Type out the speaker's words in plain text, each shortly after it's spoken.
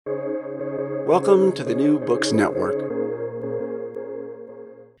Welcome to the New Books Network.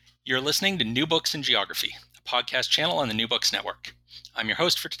 You're listening to New Books in Geography, a podcast channel on the New Books Network. I'm your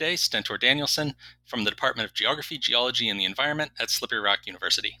host for today, Stentor Danielson, from the Department of Geography, Geology, and the Environment at Slippery Rock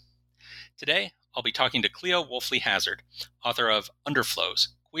University. Today, I'll be talking to Cleo Wolfley-Hazard, author of Underflows,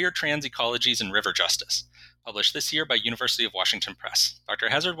 Queer Trans Ecologies and River Justice, published this year by University of Washington Press. Dr.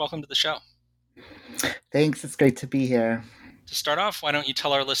 Hazard, welcome to the show. Thanks, it's great to be here. To start off, why don't you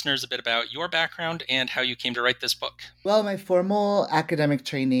tell our listeners a bit about your background and how you came to write this book? Well, my formal academic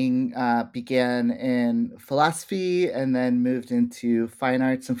training began in philosophy and then moved into fine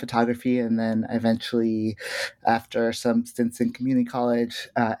arts and photography. And then eventually, after some stints in community college,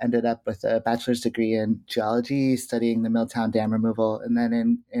 ended up with a bachelor's degree in geology, studying the Milltown Dam removal. And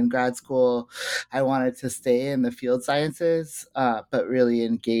then in grad school, I wanted to stay in the field sciences, but really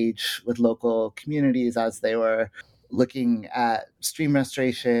engage with local communities as they were looking at stream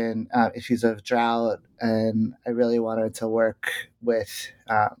restoration, issues of drought, and I really wanted to work with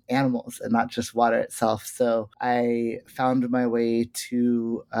animals and not just water itself. So I found my way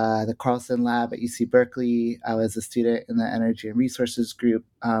to the Carlson Lab at UC Berkeley. I was a student in the Energy and Resources group,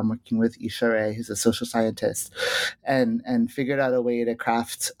 working with Isha Ray, who's a social scientist, and figured out a way to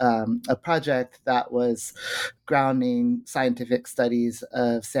craft a project that was grounding scientific studies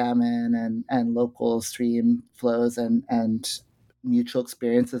of salmon and local stream flows and mutual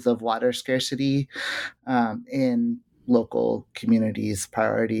experiences of water scarcity in local communities'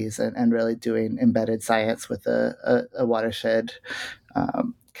 priorities and really doing embedded science with a watershed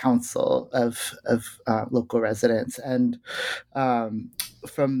council of local residents. And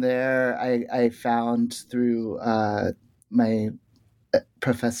from there, I found through my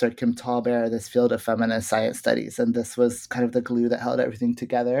Professor Kim Tallbear this field of feminist science studies, and this was kind of the glue that held everything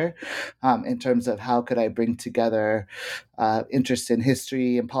together in terms of how could I bring together interest in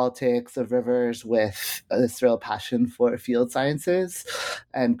history and politics of rivers with this real passion for field sciences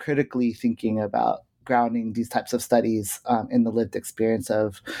and critically thinking about grounding these types of studies in the lived experience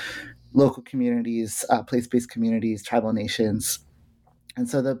of local communities, place-based communities, tribal nations. And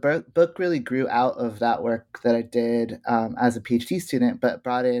so the book really grew out of that work that I did as a PhD student, but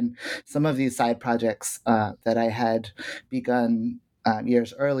brought in some of these side projects that I had begun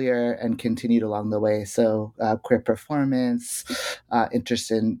years earlier and continued along the way. So queer performance,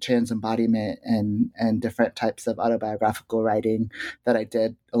 interest in trans embodiment, and different types of autobiographical writing that I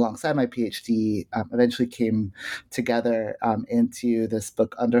did alongside my PhD eventually came together into this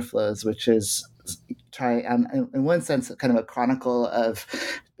book, Underflows, which is in one sense, kind of a chronicle of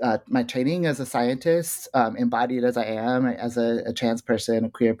my training as a scientist, embodied as I am, as a trans person, a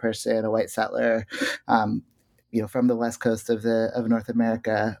queer person, a white settler, from the West Coast of North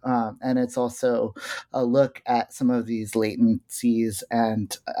America. And it's also a look at some of these latencies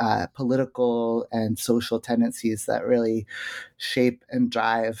and political and social tendencies that really shape and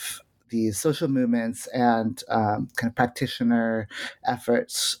drive these social movements and kind of practitioner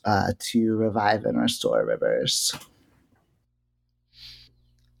efforts to revive and restore rivers.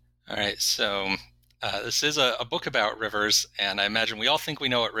 All right, so this is a book about rivers, and I imagine we all think we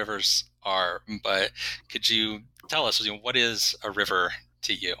know what rivers are, but could you tell us, what is a river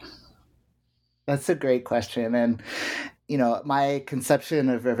to you? That's a great question. And my conception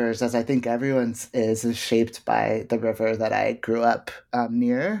of rivers, as I think everyone's is shaped by the river that I grew up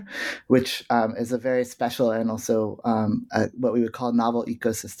near, which is a very special and also what we would call novel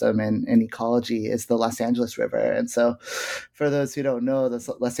ecosystem in ecology is the Los Angeles River. And so for those who don't know,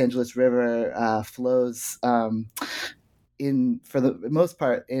 the Los Angeles River flows for the most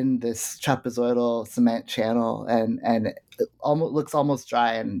part in this trapezoidal cement channel and it looks almost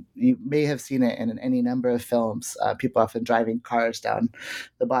dry, and you may have seen it in any number of films. People often driving cars down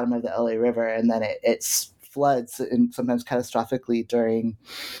the bottom of the LA River, and then it floods, and sometimes catastrophically during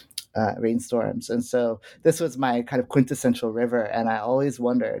rainstorms. And so this was my kind of quintessential river, and I always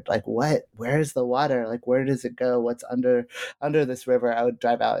wondered, where is the water? Where does it go? What's under this river? I would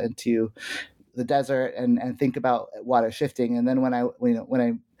drive out into the desert and think about water shifting. And then when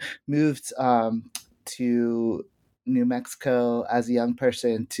I moved to New Mexico as a young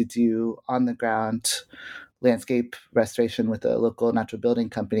person to do on the ground landscape restoration with a local natural building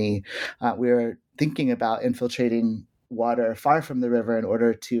company, we were thinking about infiltrating water far from the river in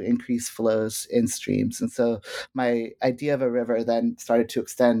order to increase flows in streams. And so my idea of a river then started to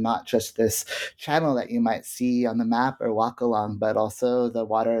extend not just this channel that you might see on the map or walk along, but also the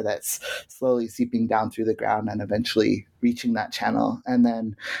water that's slowly seeping down through the ground and eventually reaching that channel. And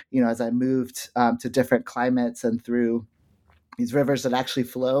then, as I moved to different climates and through these rivers that actually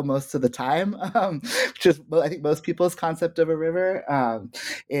flow most of the time, which is, I think, most people's concept of a river.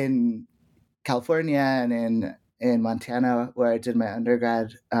 In California and in Montana, where I did my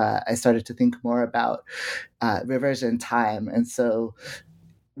undergrad, I started to think more about rivers in time. And so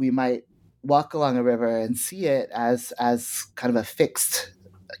we might walk along a river and see it as kind of a fixed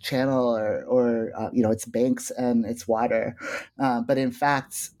channel or its banks and its water, but in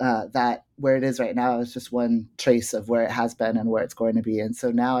fact that where it is right now is just one trace of where it has been and where it's going to be. And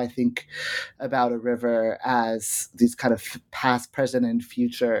so now I think about a river as these kind of past, present, and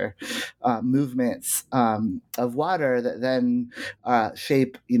future movements of water that then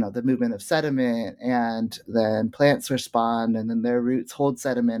shape the movement of sediment, and then plants respond, and then their roots hold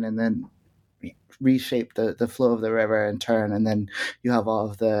sediment and then reshape the flow of the river in turn. And then you have all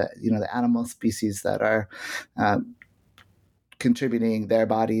of the the animal species that are contributing their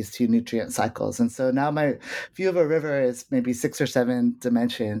bodies to nutrient cycles. And so now my view of a river is maybe 6 or 7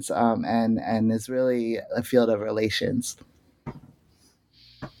 dimensions, and is really a field of relations.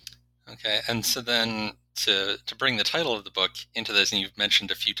 Okay, and so then to bring the title of the book into this, and you've mentioned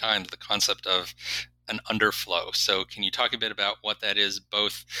a few times the concept of an underflow. So can you talk a bit about what that is,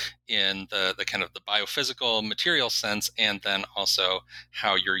 both in the kind of the biophysical material sense, and then also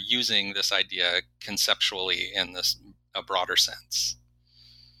how you're using this idea conceptually in this a broader sense?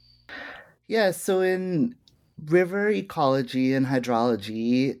 Yeah, so in river ecology and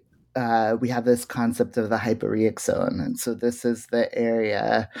hydrology, we have this concept of the hyporeic zone. And so this is the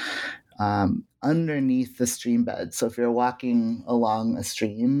area underneath the stream bed. So if you're walking along a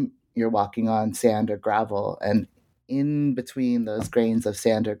stream, you're walking on sand or gravel, and in between those grains of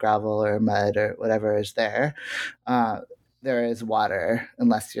sand or gravel or mud or whatever is there, there is water,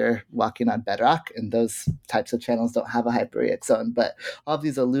 unless you're walking on bedrock, and those types of channels don't have a hyporeic zone. But all of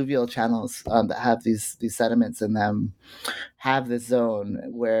these alluvial channels that have these sediments in them have this zone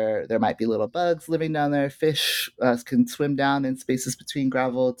where there might be little bugs living down there. Fish can swim down in spaces between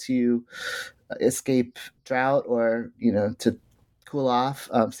gravel to escape drought or to cool off.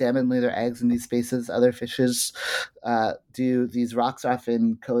 Salmon lay their eggs in these spaces. Other fishes do. These rocks are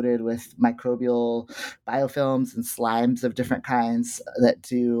often coated with microbial biofilms and slimes of different kinds that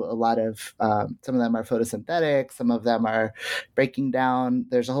do a lot of, some of them are photosynthetic, some of them are breaking down.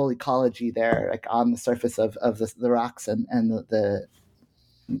 There's a whole ecology there, like on the surface of the rocks and the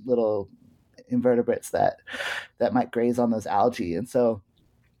little invertebrates that might graze on those algae. And so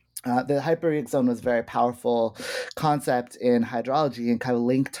the hyporeic zone was a very powerful concept in hydrology, and kind of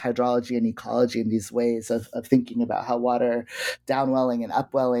linked hydrology and ecology in these ways of thinking about how water downwelling and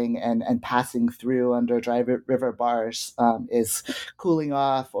upwelling and passing through under dry river bars is cooling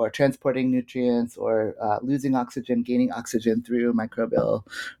off or transporting nutrients or losing oxygen, gaining oxygen through microbial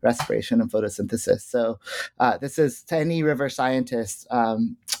respiration and photosynthesis. So this is, to any river scientist,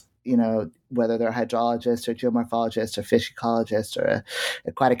 whether they're a hydrologist or geomorphologist or fish ecologist or an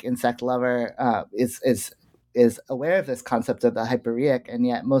aquatic insect lover, is aware of this concept of the hyporeic, and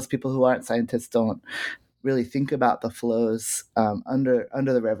yet most people who aren't scientists don't really think about the flows under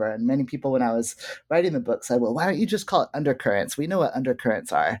the river. And many people, when I was writing the book, said, "Well, why don't you just call it undercurrents? We know what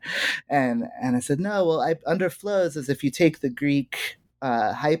undercurrents are." And I said, "No, well, underflows is if you take the Greek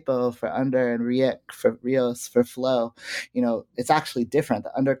hypo for under and reic for rios for flow, it's actually different.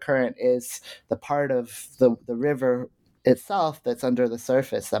 The undercurrent is the part of the river itself that's under the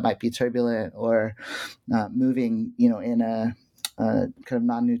surface that might be turbulent or moving, in a kind of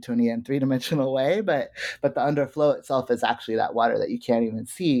non-Newtonian 3-dimensional way, but the underflow itself is actually that water that you can't even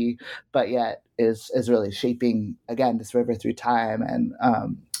see, but yet is really shaping, again, this river through time. And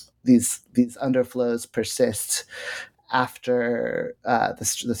these underflows persist after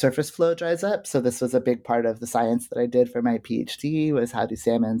the surface flow dries up. So this was a big part of the science that I did for my PhD, was how do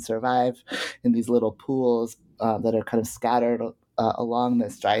salmon survive in these little pools that are kind of scattered along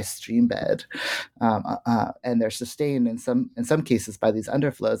this dry stream bed, and they're sustained in some cases by these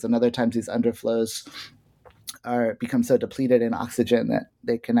underflows, and other times these underflows become so depleted in oxygen that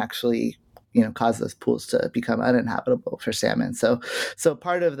they can actually cause those pools to become uninhabitable for salmon. So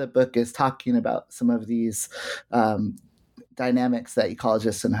part of the book is talking about some of these dynamics that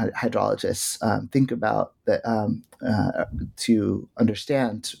ecologists and hydrologists think about that to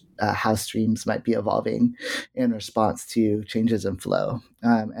understand how streams might be evolving in response to changes in flow.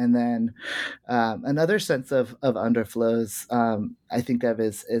 And then another sense of underflows I think of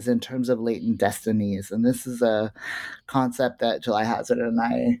is in terms of latent destinies. And this is a concept that July Hazard and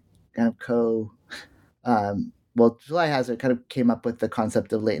I kind of July Hazard kind of came up with the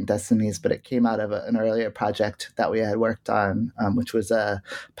concept of latent destinies, but it came out of an earlier project that we had worked on, which was a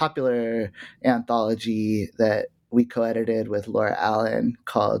popular anthology that we co-edited with Laura Allen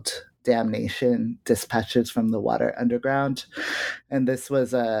called Damnation: Dispatches from the Water Underground. And this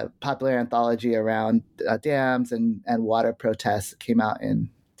was a popular anthology around dams and water protests. It came out in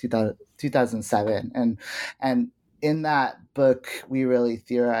 2007. And in that book, we really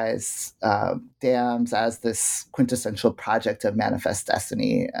theorize dams as this quintessential project of manifest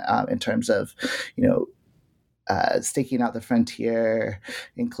destiny in terms of, staking out the frontier,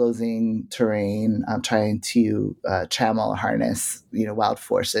 enclosing terrain, trying to channel harness, wild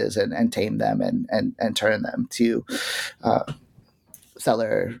forces and tame them and turn them to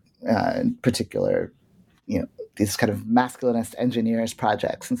seller, in particular, these kind of masculinist engineers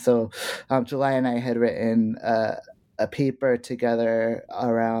projects. And so July and I had written a paper together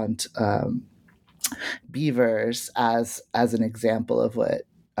around beavers as an example of what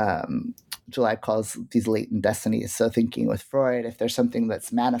July calls these latent destinies. So thinking with Freud, if there's something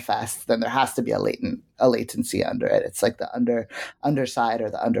that's manifest, then there has to be a latency under it. It's like the underside or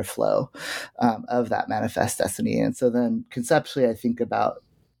the underflow of that manifest destiny. And so then conceptually, I think about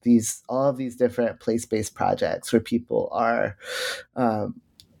all of these different place-based projects where people are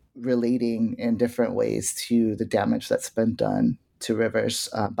relating in different ways to the damage that's been done to rivers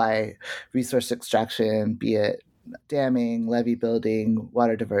by resource extraction, be it damming, levee building,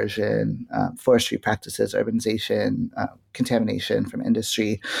 water diversion, forestry practices, urbanization, contamination from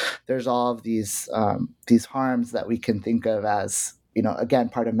industry. There's all of these harms that we can think of as, again,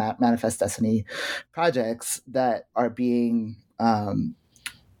 part of manifest destiny projects that are being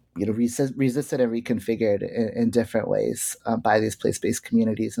resisted and reconfigured in different ways by these place-based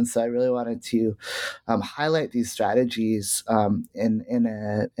communities. And so I really wanted to highlight these strategies in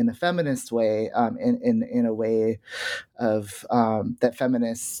a feminist way, in a way of that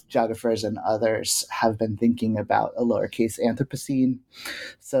feminist geographers and others have been thinking about a lowercase Anthropocene.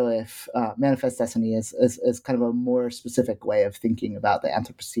 So if manifest destiny is kind of a more specific way of thinking about the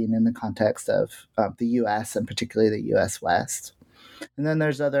Anthropocene in the context of the U.S. and particularly the U.S. West. And then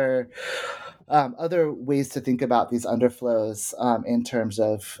there's other ways to think about these underflows in terms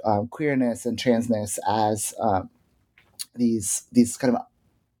of queerness and transness as these kind of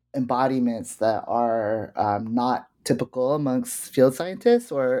embodiments that are not typical amongst field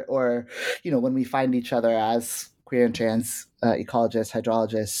scientists or when we find each other as queer and trans ecologists,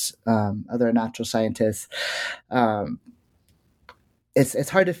 hydrologists, other natural scientists. It's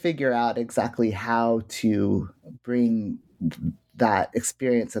hard to figure out exactly how to bring that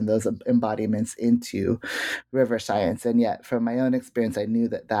experience and those embodiments into river science. And yet, from my own experience, I knew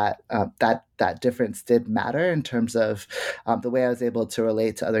that difference did matter in terms of the way I was able to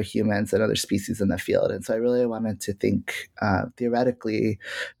relate to other humans and other species in the field. And so I really wanted to think theoretically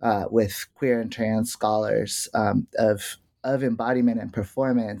with queer and trans scholars of embodiment and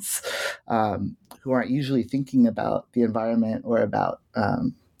performance who aren't usually thinking about the environment or about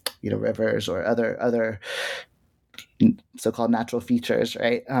rivers or other so-called natural features,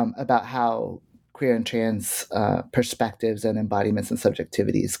 right? About how queer and trans perspectives and embodiments and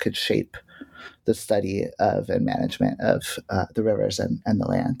subjectivities could shape the study of and management of the rivers and the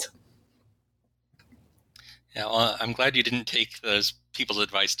land. Yeah, well, I'm glad you didn't take those people's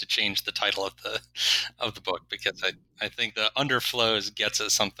advice to change the title of the book, because I think the underflows gets at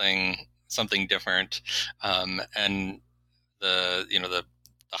something different, and the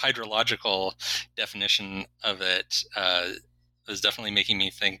hydrological definition of it is definitely making me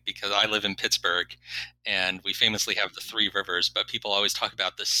think, because I live in Pittsburgh and we famously have the three rivers, but people always talk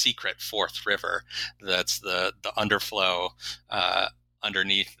about the secret fourth river that's the underflow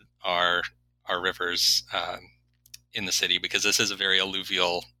underneath our rivers in the city, because this is a very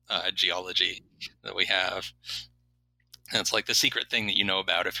alluvial geology that we have. And it's like the secret thing that you know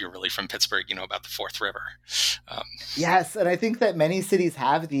about. If you're really from Pittsburgh, you know about the Fourth River. Yes, and I think that many cities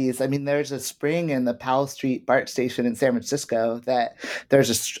have these. I mean, there's a spring in the Powell Street BART station in San Francisco that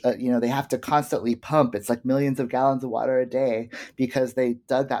there's they have to constantly pump. It's like millions of gallons of water a day because they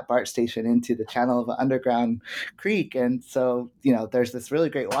dug that BART station into the channel of an underground creek. And so, there's this really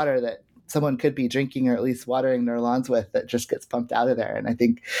great water that someone could be drinking or at least watering their lawns with that just gets pumped out of there. And I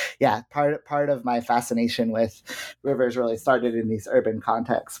think, part of my fascination with rivers really started in these urban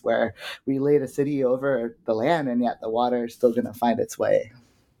contexts where we laid a city over the land and yet the water is still going to find its way.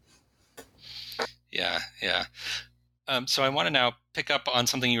 Yeah. So I want to now pick up on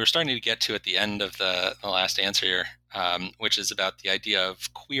something you were starting to get to at the end of the last answer here, which is about the idea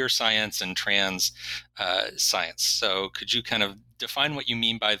of queer science and trans science. So could you kind of define what you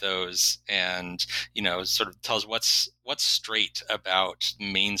mean by those, and sort of tell us what's straight about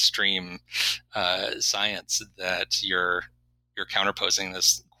mainstream science that you're counterposing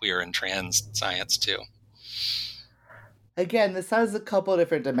this queer and trans science to? Again, this has a couple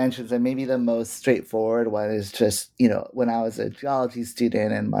different dimensions, and maybe the most straightforward one is just, when I was a geology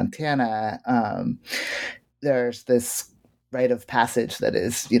student in Montana, there's this rite of passage that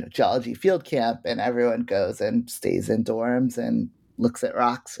is, geology field camp, and everyone goes and stays in dorms and looks at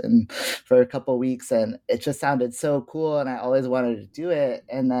rocks and for a couple weeks, and it just sounded so cool, and I always wanted to do it.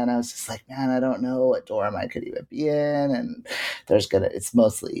 And then I was just like, man, I don't know what dorm I could even be in, and it's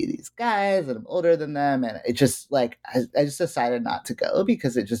mostly these guys and I'm older than them, and it just like I just decided not to go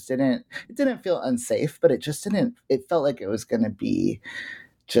because it didn't feel unsafe, but it felt like it was gonna be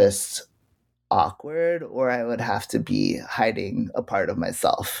just awkward, or I would have to be hiding a part of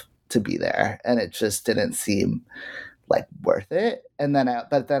myself to be there, and it just didn't seem like worth it.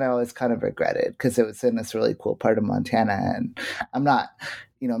 But then I always kind of regretted because it was in this really cool part of Montana, and I'm not,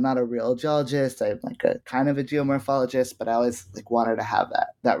 I'm not a real geologist. I'm like a kind of a geomorphologist, but I always like wanted to have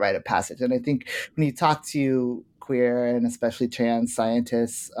that rite of passage. And I think when you talk to queer and especially trans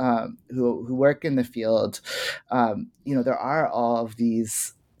scientists who work in the field, there are all of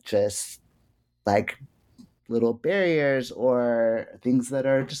these just like little barriers or things that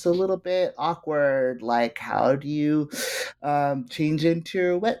are just a little bit awkward, like how do you change into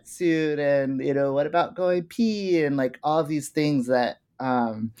your wetsuit, and what about going pee, and like all of these things that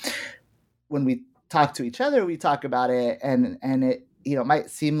when we talk to each other we talk about it, and it might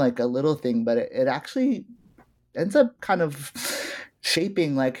seem like a little thing, but it actually ends up kind of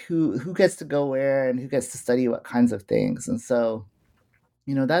shaping like who gets to go where and who gets to study what kinds of things. And so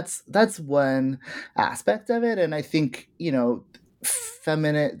that's one aspect of it. And I think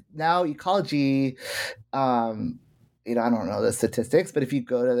feminine now ecology, I don't know the statistics, but if you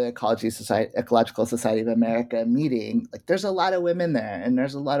go to the Ecological Society of America meeting, like there's a lot of women there, and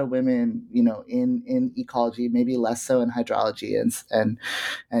there's a lot of women in ecology, maybe less so in hydrology and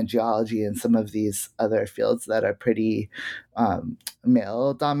geology and some of these other fields that are pretty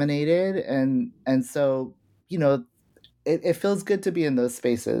male dominated. And so it feels good to be in those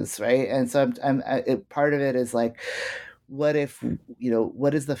spaces, right? And so part of it is like, what if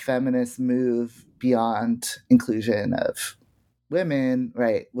what is the feminist move beyond inclusion of women,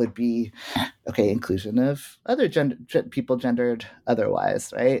 right? Would be okay, inclusion of other people gendered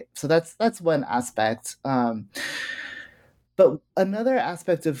otherwise, right? So that's one aspect. But another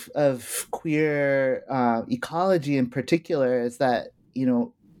aspect of queer ecology in particular is that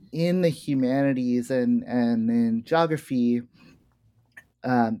in the humanities and in geography,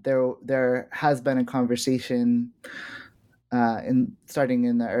 there has been a conversation starting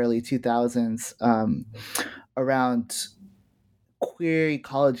in the early 2000s around queer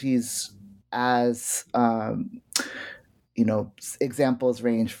ecologies as examples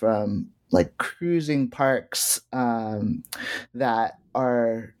range from like cruising parks that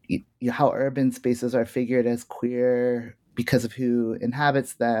are how urban spaces are figured as queer because of who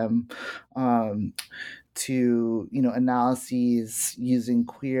inhabits them, to analyses using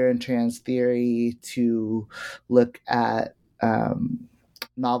queer and trans theory to look at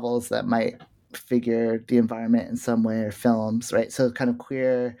novels that might figure the environment in some way, or films, right? So kind of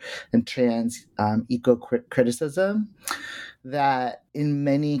queer and trans eco criticism that in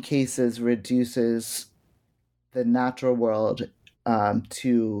many cases reduces the natural world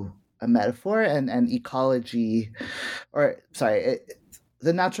to a metaphor, and ecology, or sorry,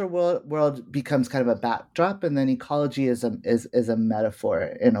 the natural world becomes kind of a backdrop, and then ecology is a metaphor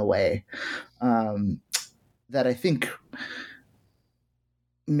in a way that I think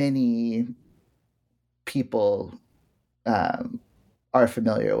many people are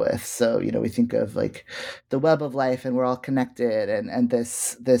familiar with. So we think of like the web of life, and we're all connected, and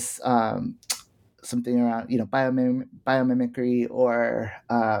this something around biomimicry, or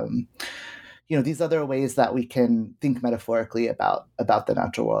these other ways that we can think metaphorically about the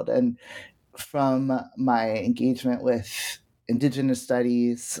natural world. And from my engagement with Indigenous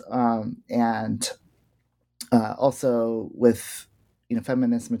studies and also with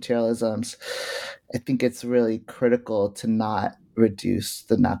feminist materialisms, I think it's really critical to not reduce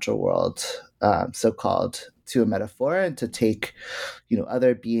the natural world, so-called, to a metaphor, and to take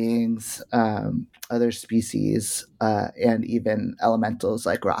other beings, other species, and even elementals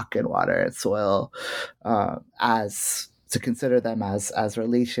like rock and water and soil, as to consider them as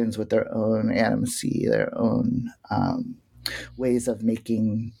relations with their own animacy, their own ways of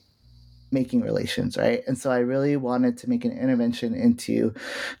making relations, right? And so I really wanted to make an intervention into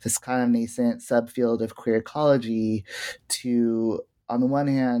this kind of nascent subfield of queer ecology to, on the one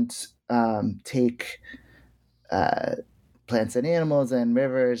hand, take plants and animals and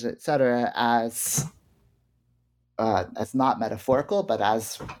rivers, etc., as as not metaphorical, but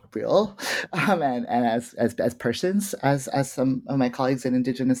as real, and as persons, as some of my colleagues in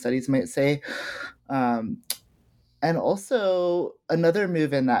Indigenous studies might say. Um, and also another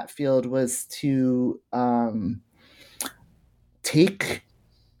move in that field was to take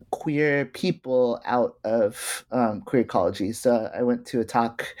queer people out of queer ecology. So I went to a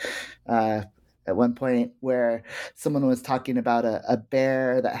talk at one point where someone was talking about a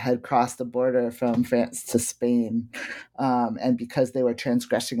bear that had crossed the border from France to Spain. And because they were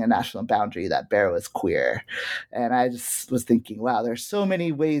transgressing a national boundary, that bear was queer. And I just was thinking, wow, there's so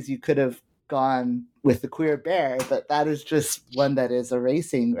many ways you could have gone with the queer bear, but that is just one that is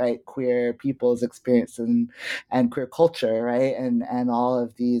erasing, right, queer people's experience and queer culture, right, and all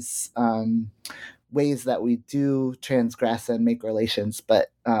of these ways that we do transgress and make relations,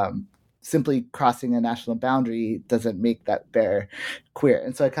 but simply crossing a national boundary doesn't make that bear queer.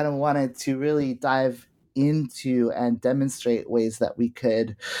 And so I kind of wanted to really dive into and demonstrate ways that we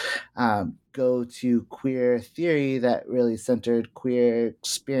could go to queer theory that really centered queer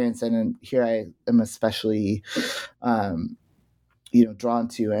experience. And here I am especially drawn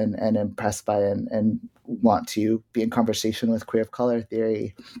to and impressed by and want to be in conversation with queer of color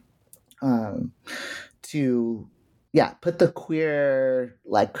theory, to put the queer,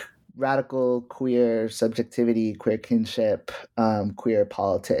 like radical queer subjectivity, queer kinship, queer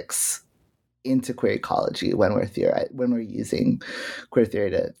politics into queer ecology when we're using queer theory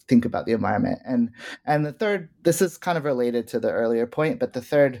to think about the environment. And the third, this is kind of related to the earlier point, but the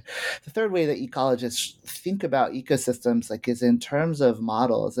third way that ecologists think about ecosystems is in terms of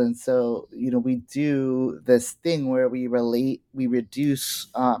models. And so we do this thing where we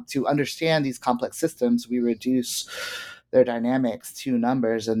reduce to understand these complex systems, we reduce their dynamics to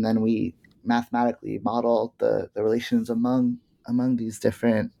numbers, and then we mathematically model the relations among these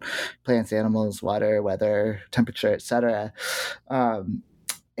different plants, animals, water, weather, temperature, etc.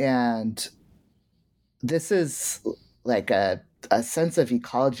 And this is like a sense of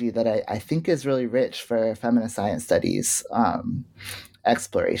ecology that I think is really rich for feminist science studies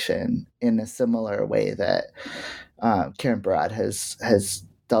exploration, in a similar way that Karen Barad has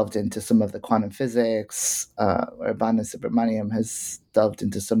delved into some of the quantum physics, or Vandana Subramaniam has delved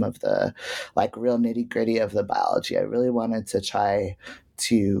into some of the real nitty gritty of the biology. I really wanted to try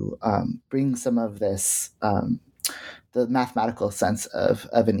to bring some of this, the mathematical sense of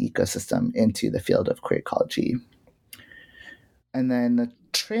an ecosystem, into the field of queer ecology. And then the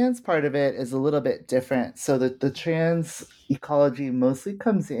trans part of it is a little bit different. So the trans ecology mostly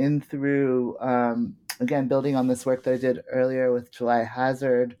comes in through, again, building on this work that I did earlier with July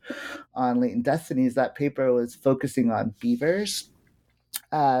Hazard on Latent Destinies. That paper was focusing on beavers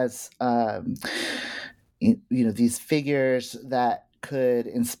as these figures that could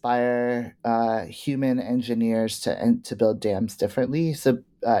inspire human engineers to build dams differently. So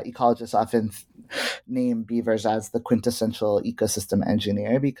ecologists often name beavers as the quintessential ecosystem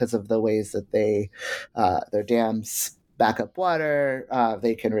engineer because of the ways that their dams back up water.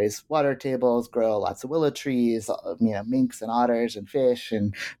 They can raise water tables, grow lots of willow trees. Minks and otters and fish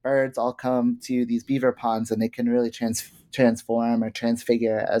and birds all come to these beaver ponds, and they can really transform or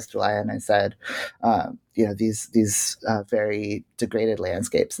transfigure, as Julia and I said, these very degraded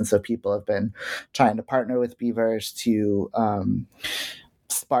landscapes. And so people have been trying to partner with beavers to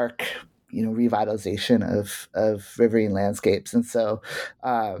spark revitalization of riverine landscapes. And so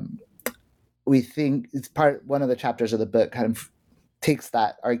we think it's one of the chapters of the book kind of takes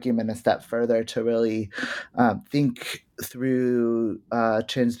that argument a step further to really think through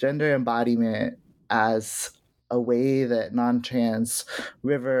transgender embodiment as a way that non-trans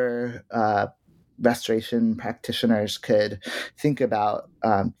river restoration practitioners could think about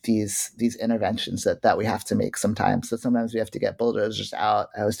these interventions that we have to make sometimes. So sometimes we have to get bulldozers out.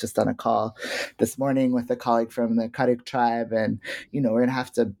 I was just on a call this morning with a colleague from the Karuk tribe, and we're going to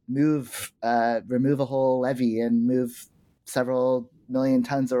have to remove a whole levee and move several million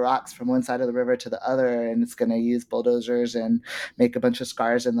tons of rocks from one side of the river to the other, and it's going to use bulldozers and make a bunch of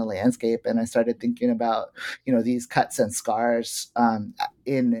scars in the landscape. And I started thinking about these cuts and scars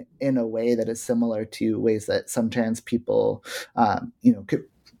in a way that is similar to ways that some trans people could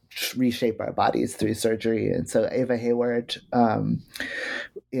reshape our bodies through surgery. And so Ava Hayward,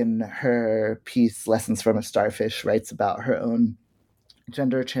 in her piece Lessons from a Starfish, writes about her own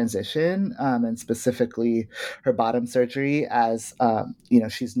gender transition, and specifically her bottom surgery, as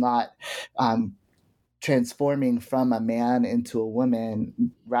she's not transforming from a man into a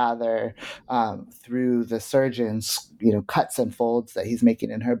woman, rather through the surgeon's cuts and folds that he's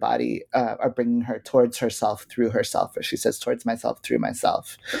making in her body, are bringing her towards herself through herself, or she says, towards myself through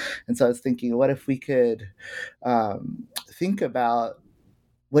myself. And so I was thinking, what if we could think about,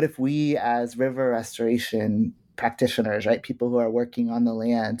 what if we as river restoration practitioners, right, people who are working on the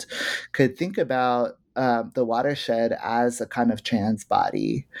land, could think about the watershed as a kind of trans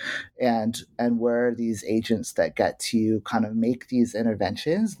body, and we're these agents that get to kind of make these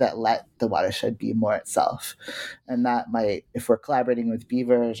interventions that let the watershed be more itself. And that might, if we're collaborating with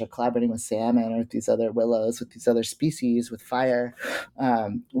beavers or collaborating with salmon or with these other willows, with these other species, with fire,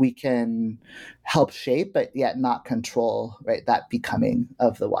 we can help shape but yet not control, right, that becoming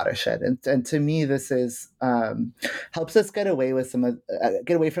of the watershed. And to me, this is helps us get away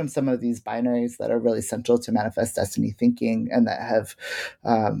from some of these binaries that are really central to manifest destiny thinking, and that have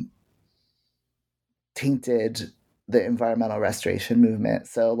tainted the environmental restoration movement.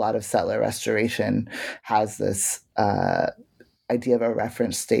 So a lot of settler restoration has this idea of a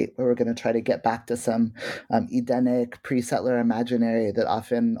reference state where we're going to try to get back to some Edenic pre-settler imaginary that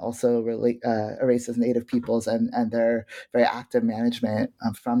often also erases Native peoples and their very active management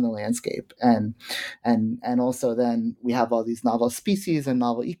from the landscape. And also then we have all these novel species and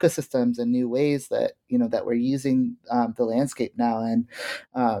novel ecosystems and new ways that that we're using the landscape now. And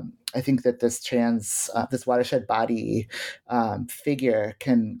I think that this watershed body figure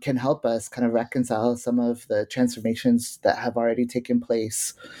can help us kind of reconcile some of the transformations that have already taken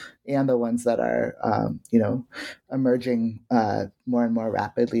place, and the ones that are emerging more and more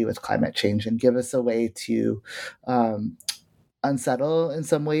rapidly with climate change, and give us a way to unsettle in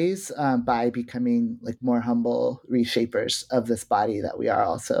some ways by becoming like more humble reshapers of this body that we are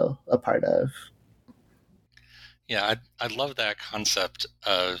also a part of. Yeah, I love that concept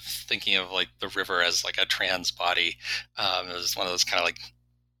of thinking of like the river as like a trans body. It was one of those kind of like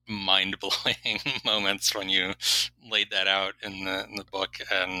mind-blowing moments when you laid that out in the book,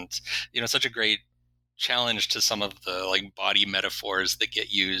 and such a great challenge to some of the like body metaphors that get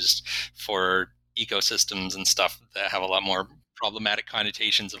used for ecosystems and stuff that have a lot more problematic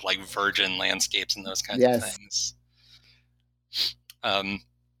connotations of like virgin landscapes and those kinds of things.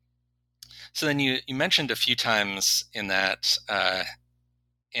 So then you mentioned a few times in that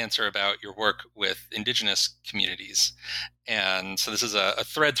answer about your work with indigenous communities. And so this is a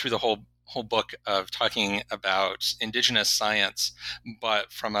thread through the whole book of talking about indigenous science,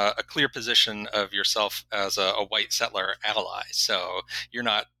 but from a clear position of yourself as a white settler ally. So you're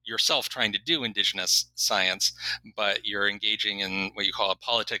not yourself trying to do indigenous science, but you're engaging in what you call a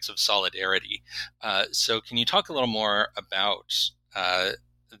politics of solidarity. So can you talk a little more about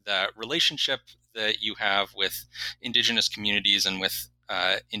that relationship that you have with indigenous communities and with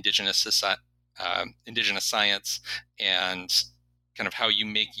indigenous science, and kind of how you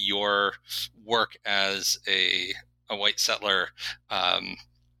make your work as a white settler,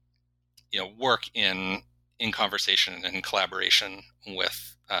 work in conversation and collaboration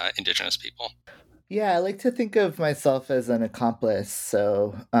with indigenous people? Yeah, I like to think of myself as an accomplice.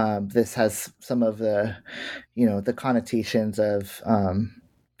 So this has some of the, the connotations of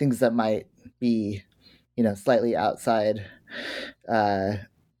things that might be, slightly outside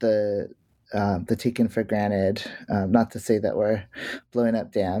the taken for granted. Not to say that we're blowing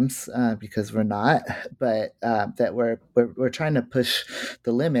up dams because we're not, but that we're trying to push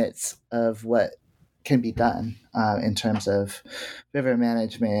the limits of what can be done in terms of river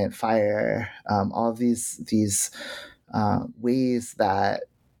management, fire, all of these ways that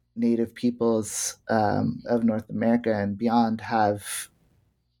Native peoples of North America and beyond have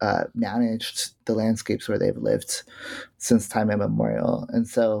managed the landscapes where they've lived since time immemorial. And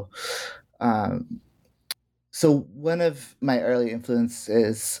so one of my early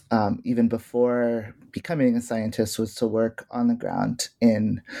influences, even before becoming a scientist, was to work on the ground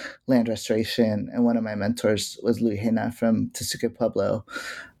in land restoration. And one of my mentors was Louis Hena from Tesuque Pueblo.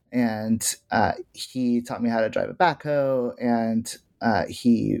 And he taught me how to drive a backhoe, and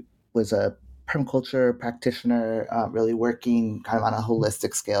he was a permaculture practitioner, really working kind of on a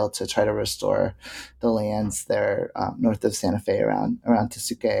holistic scale to try to restore the lands there north of Santa Fe around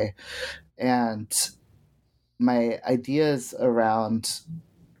Tesuque. And my ideas around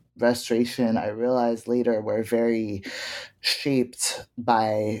restoration, I realized later, were very shaped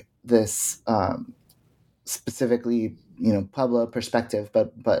by this specifically, Pueblo perspective,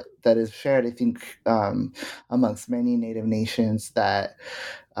 but that is shared, I think, amongst many Native nations, that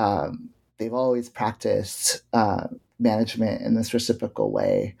they've always practiced management in this reciprocal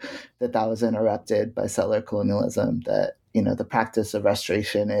way, that was interrupted by settler colonialism, that the practice of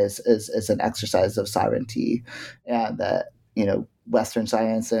restoration is an exercise of sovereignty, and that Western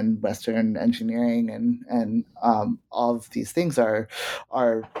science and Western engineering and all of these things are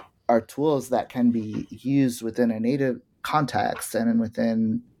tools that can be used within a native context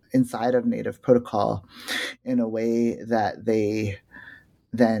and inside of native protocol in a way that they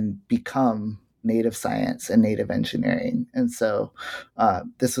then become native science and native engineering. And so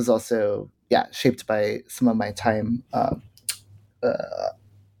this was also shaped by some of my time at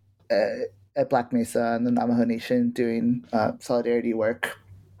Black Mesa and the Navajo Nation doing solidarity work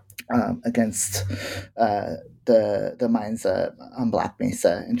against the mines on Black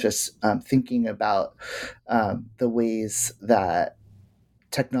Mesa, and just thinking about the ways that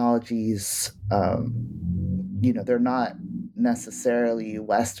technologies, they're not necessarily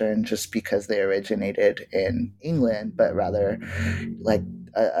Western just because they originated in England, but rather like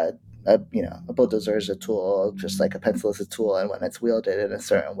a bulldozer is a tool, just like a pencil is a tool, and when it's wielded in a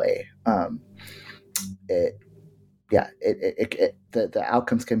certain way, the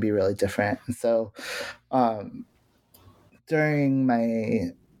outcomes can be really different. And so during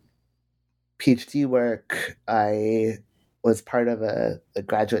my PhD work, I was part of a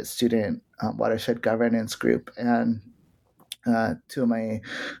graduate student watershed governance group, and two of my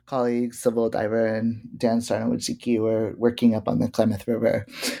colleagues, Sybil Diver and Dan Sarnowicki, were working up on the Klamath River,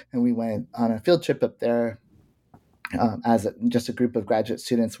 and we went on a field trip up there as just a group of graduate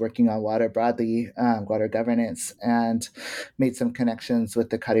students working on water broadly, water governance, and made some connections with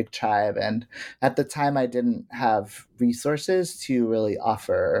the Karuk tribe. And at the time, I didn't have resources to really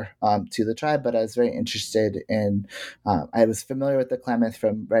offer to the tribe, but I was very interested in, I was familiar with the Klamath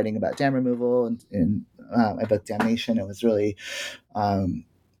from writing about dam removal in my book Damnation. It was really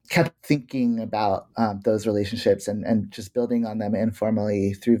kept thinking about those relationships and just building on them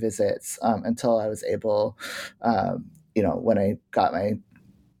informally through visits until I was able, when I got my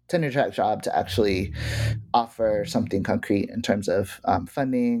tenure track job, to actually offer something concrete in terms of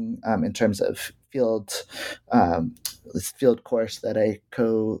funding, in terms of this field course that I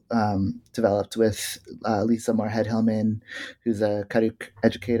co-developed with Lisa Moorhead-Hillman, who's a Karuk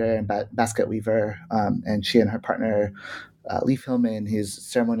educator and basket weaver, and she and her partner Leif Hillman, who's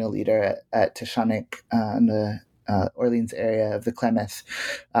ceremonial leader at Tishonik in the Orleans area of the Klamath,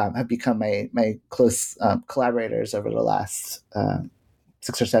 have become my close collaborators over the last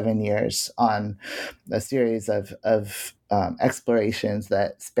 6 or 7 years on a series of explorations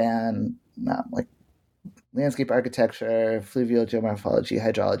that span like landscape architecture, fluvial geomorphology,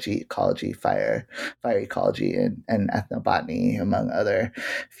 hydrology, ecology, fire ecology, and ethnobotany, among other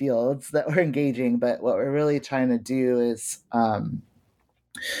fields that we're engaging. But what we're really trying to do is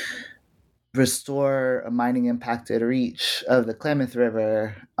restore a mining impacted reach of the Klamath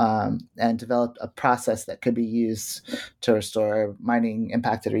River, and develop a process that could be used to restore mining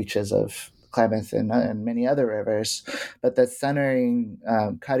impacted reaches of Klamath and many other rivers, but that's centering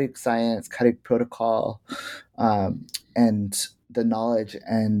Karuk science, Karuk protocol, and the knowledge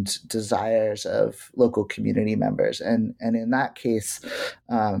and desires of local community members. And in that case,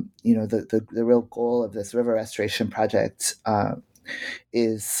 the real goal of this river restoration project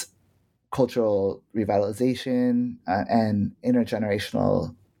is cultural revitalization and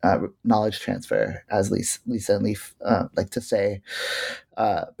intergenerational knowledge transfer, as Lisa and Leif like to say,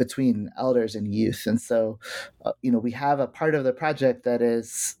 between elders and youth. And so, we have a part of the project that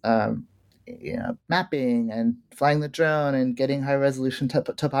is, mapping and flying the drone and getting high resolution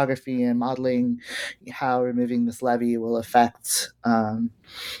topography and modeling how removing this levee will affect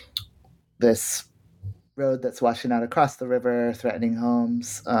this road that's washing out across the river, threatening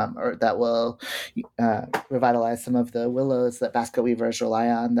homes, or that will revitalize some of the willows that basket weavers rely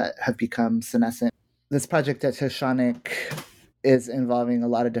on that have become senescent. This project at Tishonik is involving a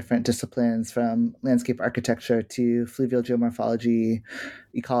lot of different disciplines, from landscape architecture to fluvial geomorphology,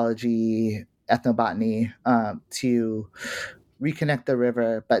 ecology, ethnobotany, to reconnect the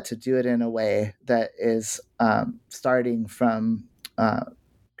river, but to do it in a way that is starting from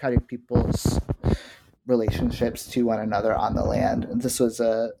Karuk people's relationships to one another on the land. And this was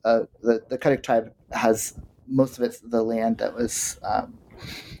the Karuk tribe has most of the land that was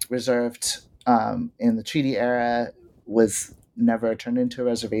reserved in the treaty era, was never turned into a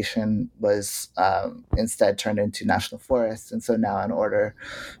reservation, was instead turned into national forests. And so now, in order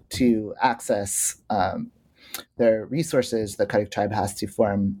to access their resources, the Karuk tribe has to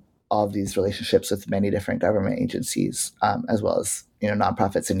form all of these relationships with many different government agencies, as well as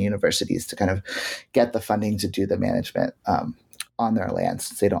nonprofits and universities, to kind of get the funding to do the management on their land,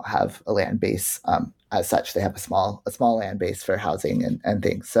 since they don't have a land base as such. They have a small land base for housing and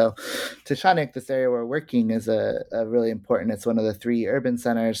things. So Tishonik, this area we're working, is a really important. It's one of the 3 urban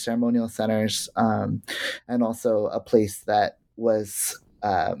centers, ceremonial centers, and also a place that was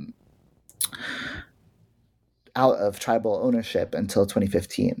out of tribal ownership until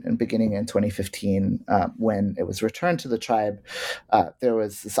 2015. And beginning in 2015, when it was returned to the tribe, there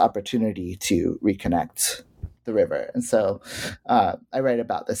was this opportunity to reconnect the river. And so I write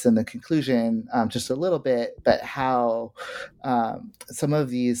about this in the conclusion just a little bit, but how some of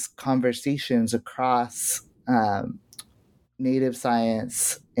these conversations across native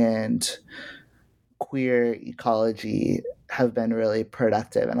science and queer ecology have been really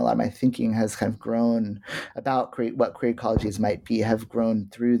productive, and a lot of my thinking has kind of grown about what queer ecologies might be, have grown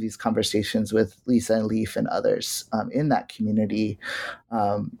through these conversations with Lisa and Leif and others in that community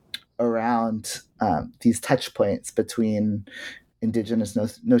around these touch points between indigenous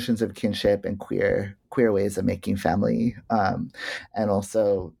notions of kinship and queer ways of making family, and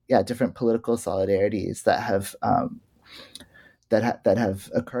also different political solidarities that have that have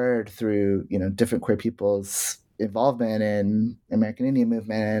occurred through different queer people's involvement in American Indian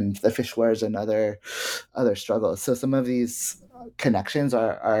movement and the Fish Wars and other struggles. So some of these connections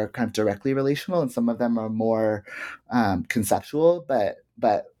are kind of directly relational, and some of them are more conceptual. But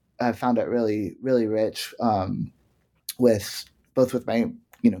I found it really, really rich with my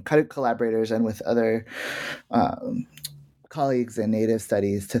collaborators and with other colleagues in Native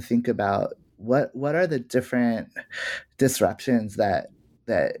studies to think about what are the different disruptions that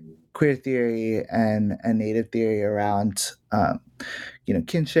queer theory and Native theory around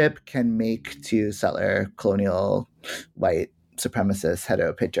kinship can make to settler, colonial, white, supremacist,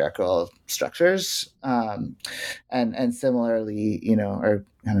 heteropatriarchal structures, and similarly, or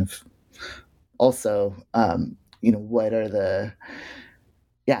kind of also, what are the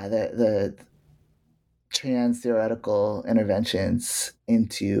trans theoretical interventions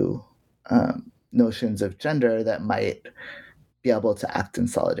into notions of gender that might be able to act in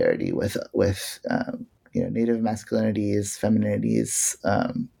solidarity with Native masculinities, femininities,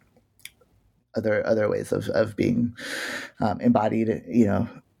 other ways of being embodied,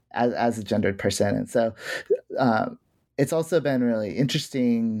 as a gendered person. And so it's also been really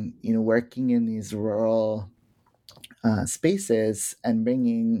interesting, working in these rural spaces and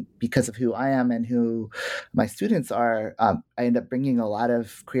bringing, because of who I am and who my students are, I end up bringing a lot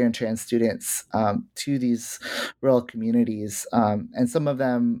of queer and trans students to these rural communities. And some of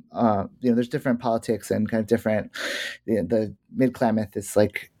them, there's different politics and kind of different, the Mid-Klamath is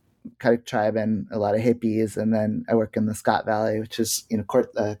like Katic tribe and a lot of hippies. And then I work in the Scott Valley, which is,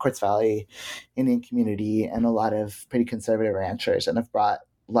 Quartz Valley Indian community, and a lot of pretty conservative ranchers. And I've brought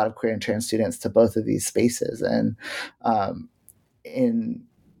a lot of queer and trans students to both of these spaces. And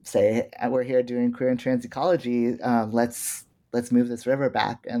say we're here doing queer and trans ecology, let's move this river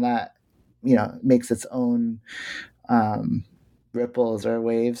back, and that makes its own ripples or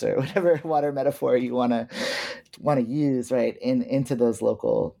waves or whatever water metaphor you want to use, right, into those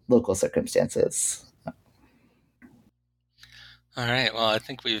local circumstances. All right. Well, I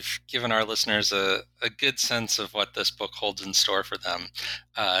think we've given our listeners a good sense of what this book holds in store for them.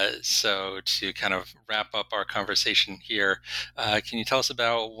 So to kind of wrap up our conversation here, can you tell us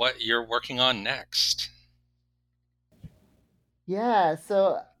about what you're working on next? Yeah.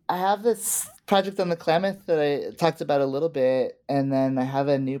 So I have this project on the Klamath that I talked about a little bit, and then I have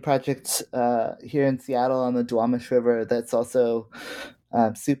a new project here in Seattle on the Duwamish River that's also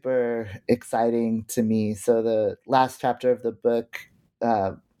super exciting to me. So the last chapter of the book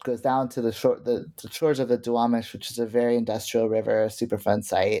goes down to the shores of the Duwamish, which is a very industrial river, super fun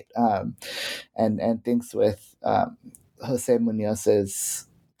site, and thinks with Jose Munoz's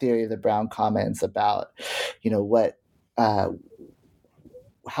theory of the Brown Commons about what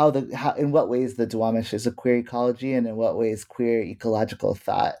in what ways the Duwamish is a queer ecology, and in what ways queer ecological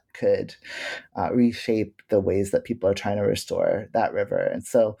thought could reshape the ways that people are trying to restore that river. And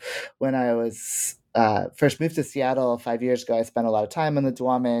so when I was first moved to Seattle 5 years ago, I spent a lot of time in the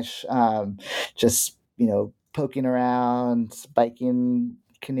Duwamish, just poking around, biking,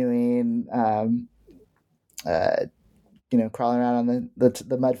 canoeing, crawling around on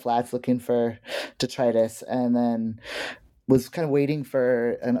the mud flats looking for detritus, and then was kind of waiting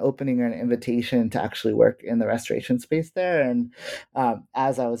for an opening or an invitation to actually work in the restoration space there. And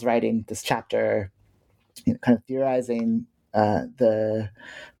as I was writing this chapter, kind of theorizing the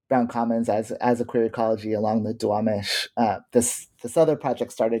Brown Commons as a queer ecology along the Duwamish, this other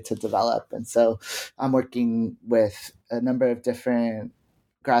project started to develop. And so I'm working with a number of different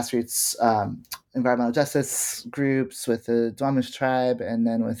grassroots environmental justice groups with the Duwamish tribe, and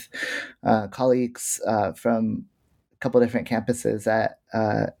then with colleagues from a couple different campuses at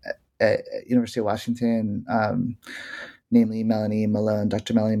University of Washington, namely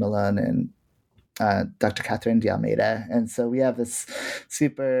Dr. Melanie Malone, and Dr. Catherine de Almeida. And so we have this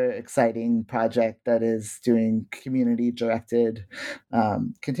super exciting project that is doing community-directed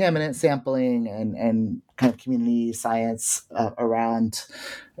contaminant sampling and kind of community science around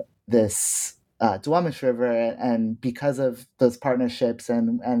this Duwamish River. And because of those partnerships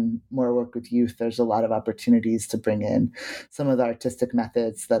and more work with youth, there's a lot of opportunities to bring in some of the artistic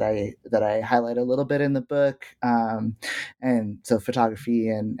methods that I highlight a little bit in the book. And so photography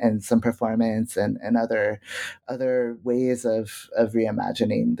and some performance and other ways of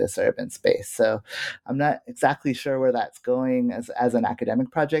reimagining this urban space. So I'm not exactly sure where that's going as an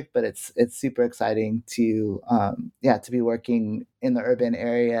academic project, but it's super exciting to be working in the urban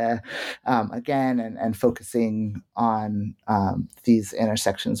area again, and focusing on these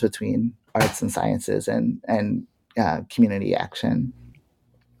intersections between arts and sciences and community action.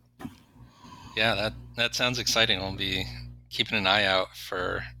 Yeah, that sounds exciting. I'll be keeping an eye out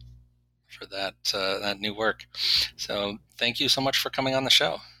for that new work. So thank you so much for coming on the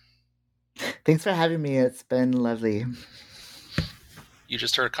show. Thanks for having me. It's been lovely. You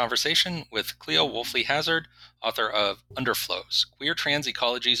just heard a conversation with Cleo Wolfley Hazard, author of Underflows: Queer Trans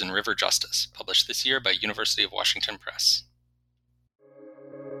Ecologies and River Justice, published this year by University of Washington Press.